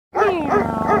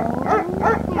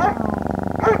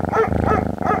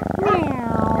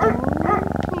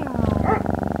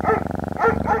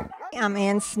I'm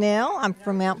Ann Snell. I'm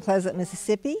from Mount Pleasant,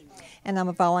 Mississippi, and I'm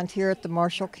a volunteer at the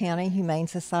Marshall County Humane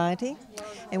Society.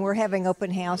 And we're having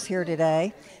open house here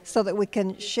today so that we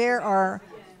can share our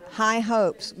high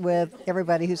hopes with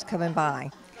everybody who's coming by.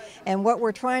 And what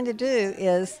we're trying to do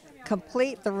is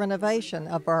complete the renovation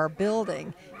of our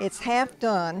building. It's half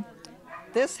done.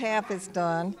 This half is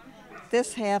done.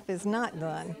 This half is not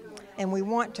done. And we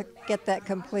want to get that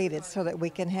completed so that we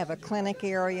can have a clinic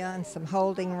area and some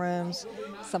holding rooms,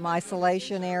 some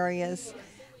isolation areas,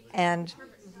 and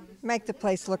make the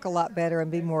place look a lot better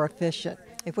and be more efficient.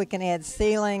 If we can add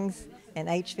ceilings and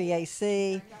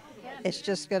HVAC, it's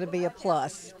just going to be a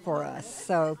plus for us.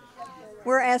 So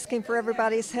we're asking for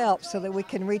everybody's help so that we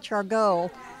can reach our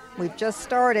goal. We've just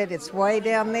started. It's way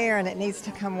down there, and it needs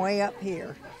to come way up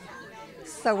here.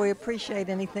 So we appreciate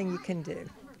anything you can do.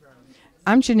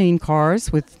 I'm Janine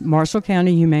Cars with Marshall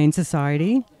County Humane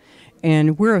Society,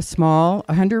 and we're a small,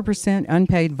 100%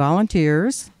 unpaid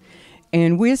volunteers,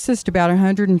 and we assist about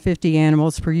 150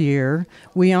 animals per year.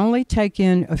 We only take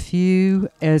in a few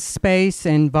as space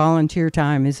and volunteer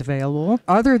time is available.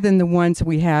 Other than the ones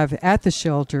we have at the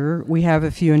shelter, we have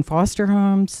a few in foster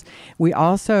homes. We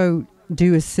also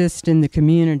do assist in the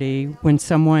community when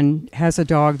someone has a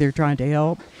dog they're trying to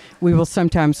help. We will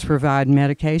sometimes provide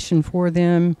medication for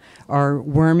them or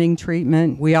worming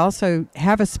treatment. We also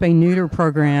have a spay-neuter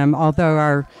program, although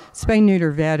our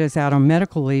spay-neuter vet is out on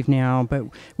medical leave now, but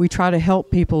we try to help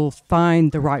people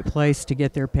find the right place to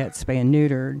get their pet spay and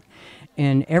neutered.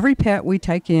 And every pet we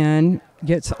take in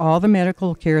gets all the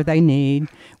medical care they need.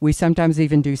 We sometimes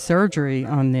even do surgery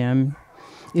on them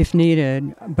if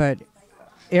needed, but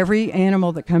every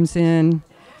animal that comes in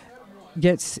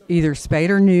gets either spayed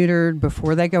or neutered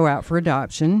before they go out for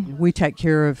adoption. We take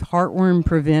care of heartworm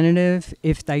preventative.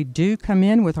 If they do come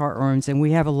in with heartworms, and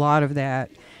we have a lot of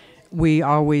that, we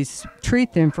always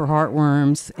treat them for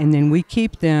heartworms, and then we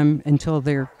keep them until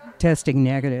they're testing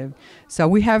negative. So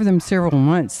we have them several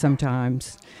months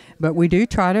sometimes, but we do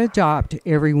try to adopt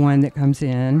everyone that comes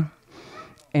in.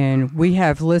 And we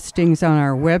have listings on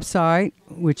our website,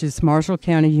 which is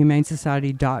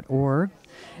marshallcountyhumanesociety.org.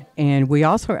 And we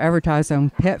also advertise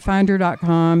on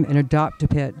petfinder.com and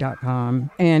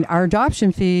adoptapet.com. And our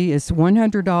adoption fee is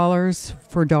 $100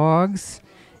 for dogs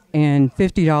and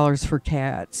 $50 for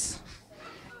cats.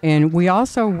 And we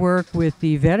also work with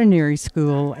the veterinary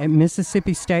school at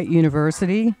Mississippi State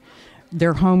University,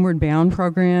 their Homeward Bound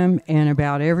program, and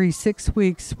about every 6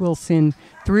 weeks we'll send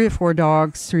 3 or 4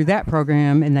 dogs through that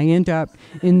program, and they end up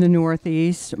in the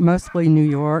Northeast, mostly New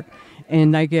York,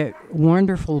 and they get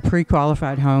wonderful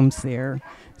pre-qualified homes there.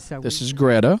 So this is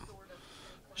Greta.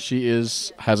 She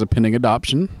has a pending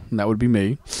adoption, and that would be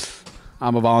me.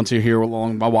 I'm a volunteer here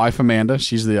along with my wife Amanda.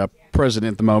 She's the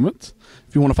president at the moment.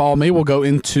 If you want to follow me, we'll go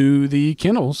into the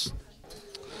kennels.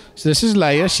 So this is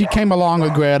Leia. She came along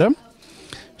with Greta.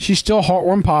 She's still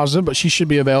heartworm positive, but she should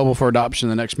be available for adoption in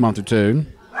the next month or two.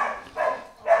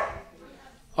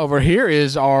 Over here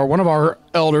is one of our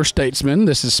elder statesmen.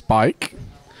 This is Spike.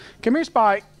 Come here,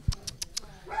 Spike.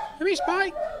 Come here,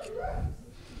 Spike.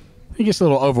 He gets a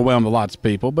little overwhelmed with lots of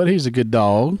people, but he's a good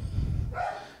dog.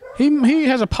 He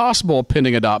has a possible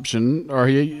pending adoption, or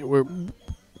it'll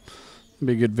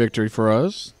be a good victory for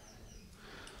us.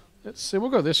 Let's see. We'll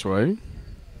go this way.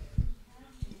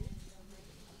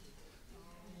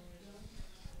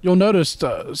 You'll notice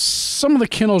some of the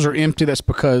kennels are empty. That's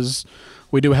because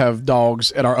we do have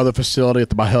dogs at our other facility, at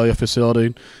the Byhalia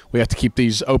facility. We have to keep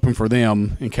these open for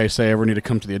them in case they ever need to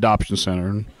come to the adoption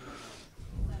center.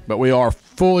 But we are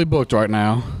fully booked right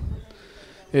now.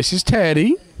 This is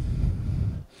Teddy.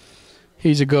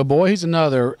 He's a good boy. He's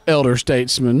another elder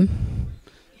statesman.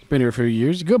 He's been here a few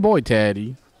years. Good boy,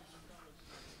 Teddy.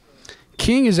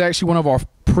 King is actually one of our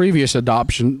previous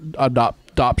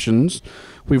adoptions.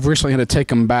 We've recently had to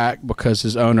take him back because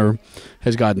his owner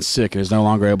has gotten sick and is no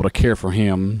longer able to care for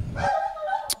him.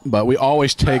 But we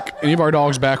always take any of our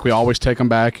dogs back. We always take them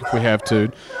back if we have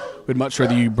to. We'd much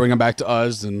rather you bring them back to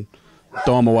us than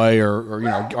throw them away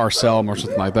or sell them or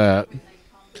something like that.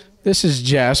 This is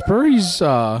Jasper. He's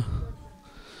a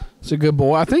good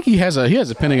boy. I think he has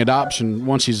a pending adoption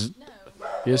once he's.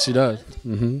 Yes, he does.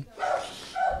 Mm-hmm.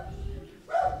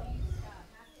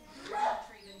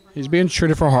 He's being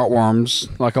treated for heartworms,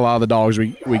 like a lot of the dogs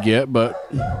we get,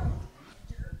 but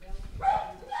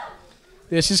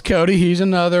this is Cody. He's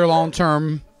another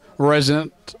long-term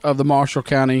resident of the Marshall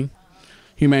County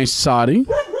Humane Society.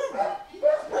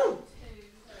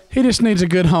 He just needs a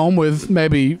good home with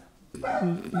maybe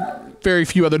very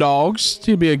few other dogs.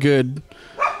 He'd be a good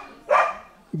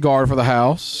guard for the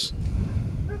house.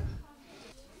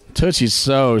 Tootsie's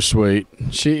so sweet.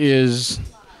 She is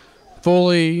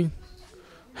fully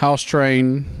house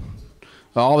trained.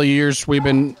 All the years I've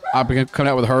been coming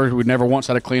out with her, we never once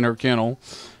had to clean her kennel.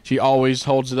 She always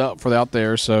holds it up for the out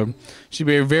there, so she'd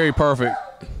be a very perfect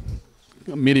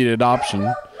immediate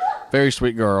adoption. Very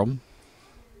sweet girl.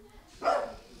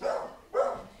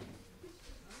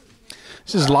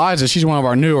 This is Liza. She's one of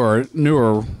our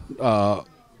newer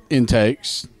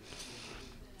intakes.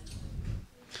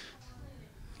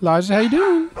 Liza, how you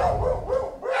doing?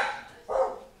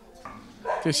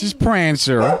 This is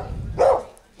Prancer.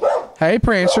 Hey,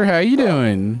 Prancer, how you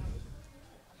doing?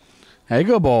 Hey,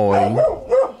 good boy.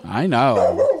 I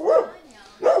know.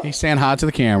 He's saying hi to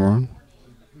the camera.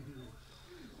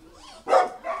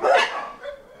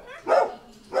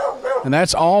 And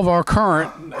that's all of our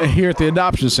current here at the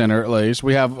adoption center, at least.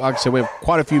 We have, like I said, we have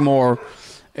quite a few more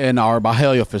in our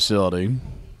Byhalia facility.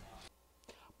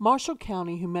 Marshall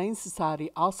County Humane Society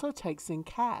also takes in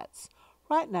cats.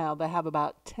 Right now, they have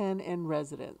about 10 in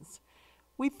residence.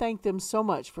 We thank them so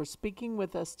much for speaking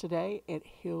with us today at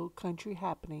Hill Country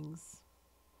Happenings.